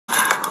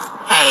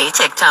Hey,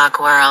 TikTok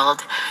world.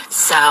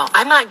 So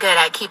I'm not good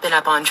at keeping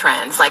up on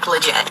trends, like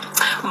legit.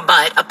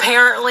 But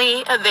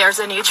apparently there's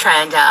a new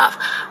trend of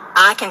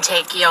I can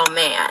take your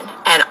man.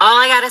 And all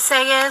I gotta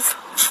say is,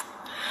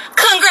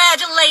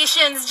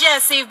 congratulations,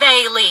 Jessi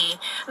Bailey.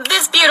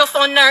 This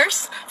beautiful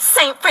nurse,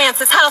 St.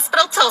 Francis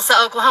Hospital, Tulsa,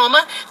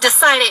 Oklahoma,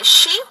 decided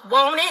she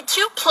wanted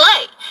to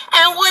play.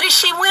 And what did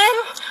she win?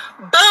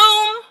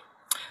 Boom!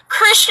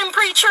 Christian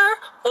preacher,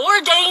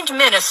 ordained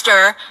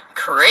minister,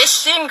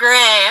 Christian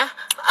Grey.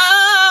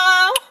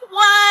 Oh,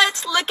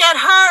 what? Look at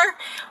her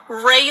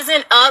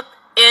raising up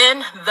in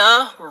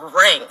the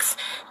ranks.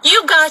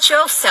 You got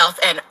yourself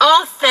an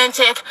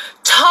authentic,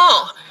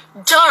 tall,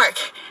 dark,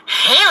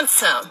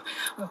 handsome,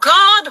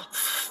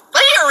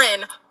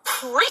 God-fearing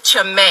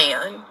preacher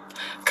man.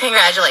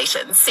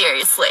 Congratulations,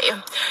 seriously.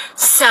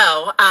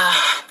 So,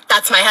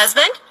 that's my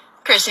husband,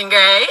 Christian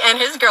Grey, and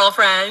his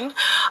girlfriend.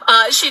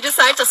 She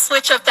decided to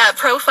switch up that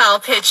profile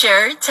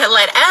picture to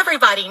let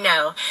everybody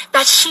know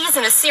that she's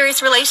in a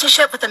serious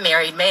relationship with a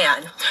married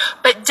man.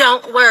 But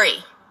don't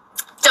worry.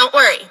 Don't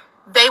worry.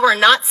 They were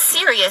not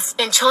serious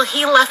until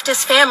he left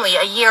his family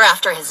a year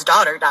after his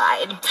daughter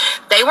died.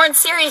 They weren't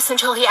serious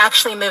until he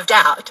actually moved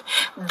out.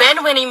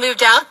 Then when he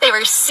moved out, they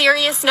were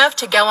serious enough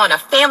to go on a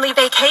family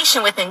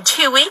vacation within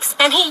 2 weeks,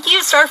 and he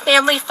used our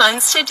family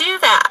funds to do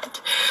that.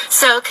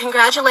 So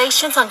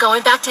congratulations on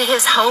going back to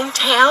his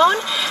hometown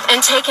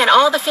and taking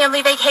all the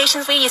family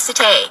vacations we used to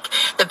take.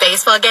 The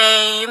baseball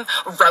game,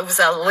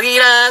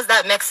 Rosalitas,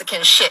 that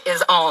Mexican shit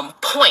is on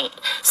point.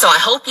 So I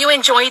hope you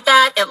enjoyed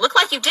that. It looked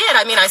like you did.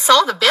 I mean, I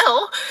saw the bill.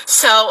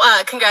 So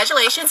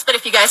congratulations. But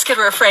if you guys could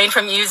refrain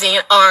from using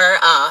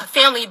our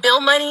family bill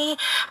money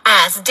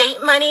as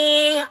date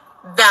money,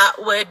 that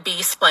would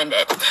be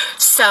splendid.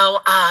 So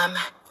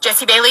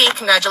Jessi Bailey,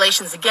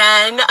 congratulations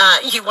again.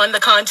 You won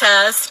the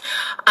contest.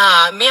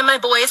 Me and my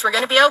boys were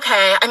going to be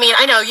okay. I mean,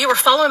 I know you were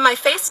following my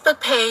Facebook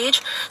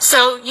page,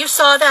 so you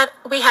saw that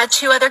we had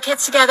 2 other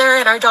kids together,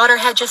 and our daughter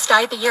had just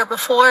died the year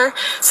before,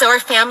 so our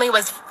family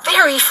was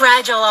very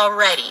fragile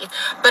already.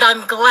 But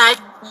I'm glad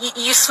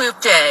you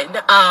swooped in.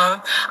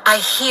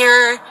 I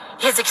hear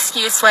his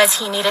excuse was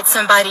he needed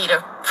somebody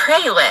to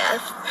pray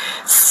with.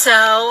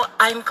 So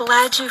I'm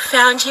glad you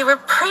found you a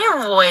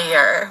prayer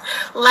warrior.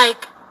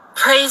 Like,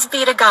 praise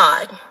be to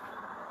God.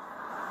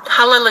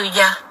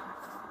 Hallelujah.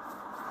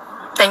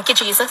 Thank you,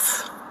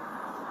 Jesus.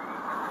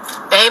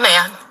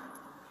 Amen.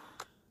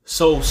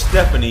 So,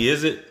 Stephanie,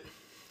 is it?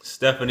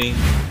 Stephanie,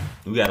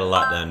 we got a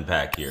lot to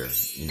unpack here.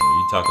 You know,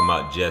 you're talking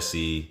about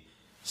Jessi,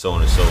 so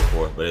on and so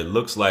forth, but it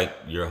looks like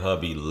your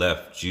hubby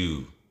left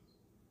you.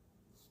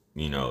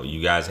 You know,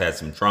 you guys had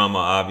some trauma,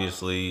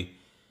 obviously.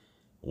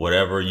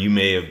 Whatever, you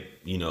may have,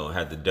 you know,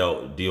 had to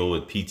deal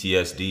with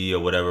PTSD or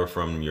whatever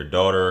from your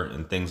daughter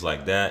and things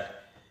like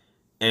that.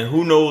 And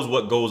who knows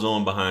what goes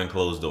on behind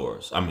closed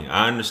doors. I mean,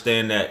 I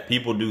understand that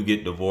people do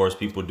get divorced,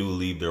 people do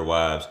leave their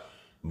wives,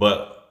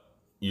 but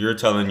you're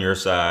telling your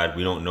side.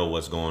 We don't know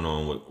what's going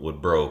on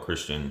with bro,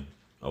 Christian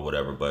or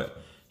whatever,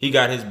 but he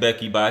got his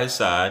Becky by his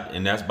side,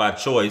 and that's by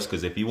choice,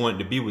 because if he wanted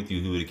to be with you,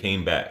 he would have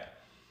came back.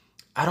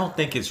 I don't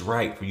think it's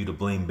right for you to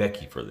blame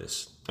Becky for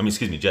this. I mean,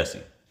 excuse me,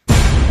 Jessi.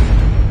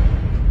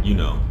 You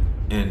know,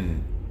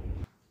 and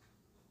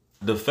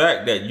the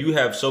fact that you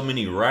have so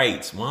many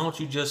rights, why don't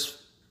you just,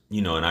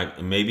 you know,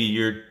 and maybe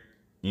you're,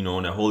 you know,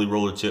 on that holy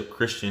roller tip,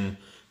 Christian,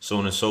 so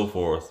on and so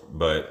forth,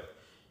 but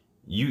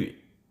you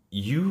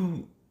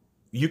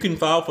can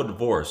file for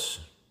divorce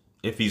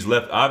if he's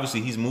left.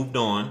 Obviously, he's moved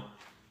on.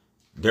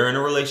 They're in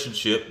a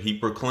relationship. He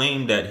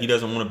proclaimed that he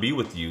doesn't want to be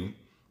with you.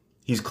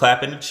 He's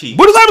clapping the cheeks.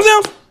 What does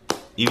that sound?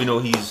 Even though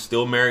he's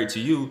still married to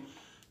you,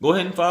 go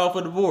ahead and file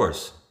for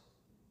divorce.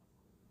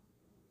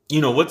 You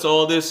know, what's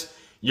all this?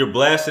 You're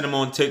blasting him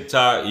on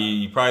TikTok.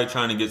 You're probably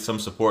trying to get some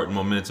support and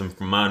momentum.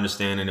 From my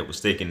understanding, it was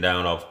taken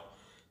down off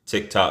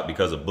TikTok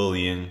because of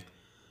bullying.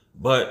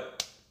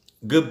 But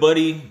good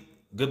buddy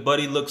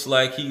looks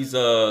like he's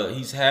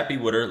happy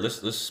with her.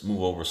 Let's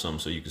move over some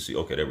so you can see.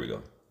 Okay, there we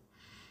go.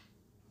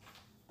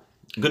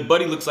 Good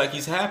buddy looks like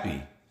he's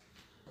happy.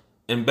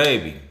 And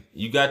baby,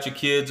 you got your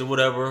kids or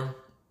whatever.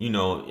 You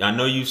know, I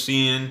know you've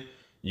seen,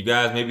 you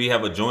guys maybe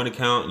have a joint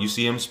account. You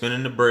see him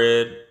spending the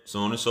bread, so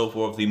on and so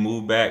forth. He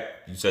moved back.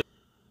 You said,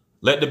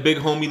 let the big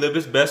homie live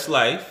his best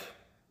life.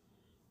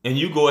 And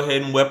you go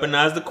ahead and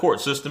weaponize the court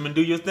system and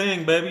do your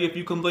thing, baby. If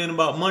you complain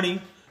about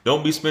money,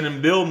 don't be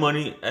spending bill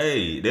money.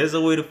 Hey, there's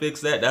a way to fix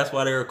that. That's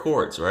why there are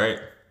courts, right?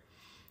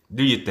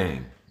 Do your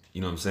thing.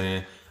 You know what I'm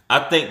saying?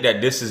 I think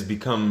that this has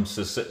become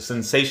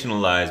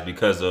sensationalized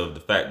because of the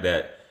fact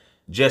that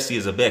Jessi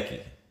is a Becky.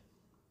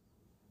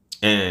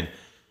 And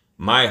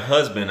my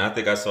husband, I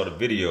think I saw the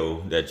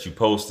video that you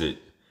posted.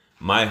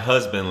 My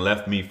husband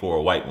left me for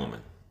a white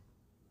woman.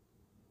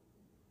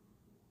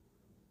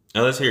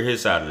 Now let's hear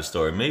his side of the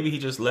story. Maybe he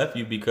just left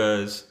you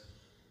because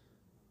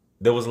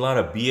there was a lot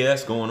of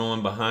BS going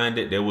on behind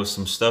it. There was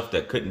some stuff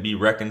that couldn't be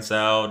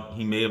reconciled.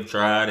 He may have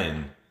tried,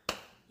 and,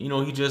 you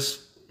know, he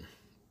just,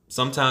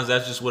 sometimes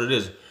that's just what it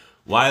is.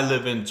 Why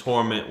live in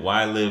torment?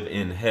 Why live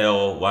in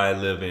hell? Why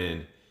live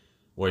in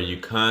where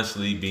you're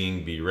constantly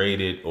being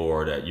berated,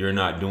 or that you're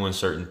not doing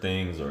certain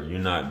things, or you're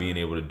not being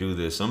able to do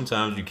this.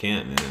 Sometimes you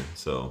can't, man.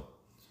 So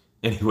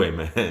anyway,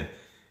 man,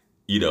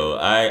 you know,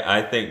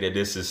 I think that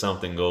this is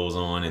something goes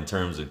on in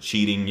terms of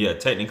cheating. Yeah,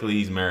 technically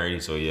he's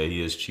married, so yeah,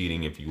 he is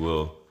cheating, if you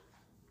will.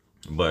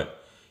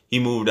 But he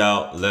moved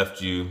out,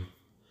 left you,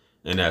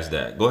 and that's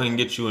that. Go ahead and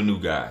get you a new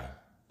guy.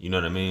 You know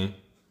what I mean?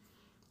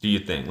 Do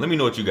your thing. Let me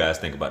know what you guys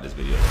think about this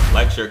video.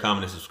 Like, share,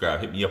 comment, and subscribe.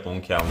 Hit me up on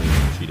Calendar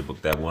to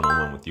book that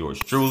one-on-one with yours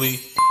truly.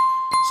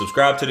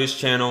 Subscribe to this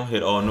channel.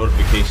 Hit all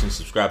notifications.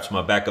 Subscribe to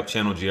my backup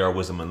channel, JR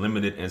Wisdom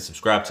Unlimited, and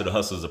subscribe to the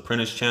Hustler's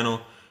Apprentice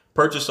channel.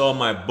 Purchase all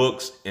my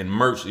books and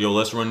merch. Yo,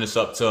 let's run this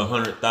up to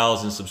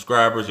 100,000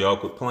 subscribers. Y'all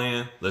quit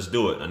playing. Let's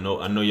do it. I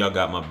know y'all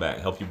got my back.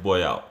 Help your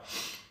boy out.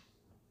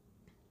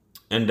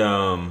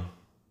 And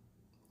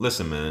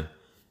listen, man.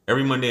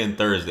 Every Monday and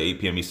Thursday,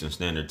 8 p.m. Eastern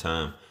Standard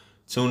Time,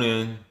 tune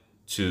in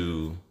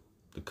to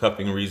the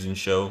Cuffing Reason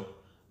Show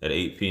at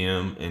 8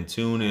 p.m. and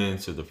tune in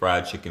to the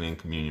Fried Chicken and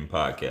Communion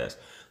podcast.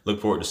 Look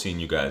forward to seeing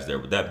you guys there.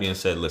 With that being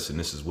said, listen,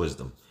 this is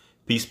Wisdom.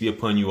 Peace be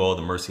upon you all,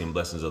 the mercy and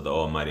blessings of the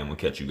Almighty, and we'll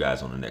catch you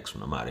guys on the next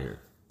one. I'm out of here.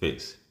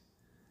 Peace.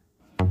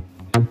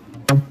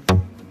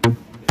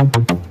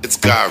 It's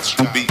God's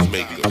beat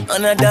maker.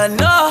 And I don't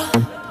know.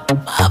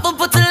 I will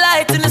put a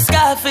light in the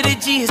sky for the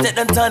G's that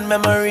done turn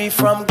memory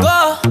from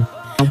go.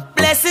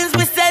 Blessings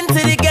we send to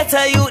the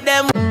ghetto youth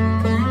them.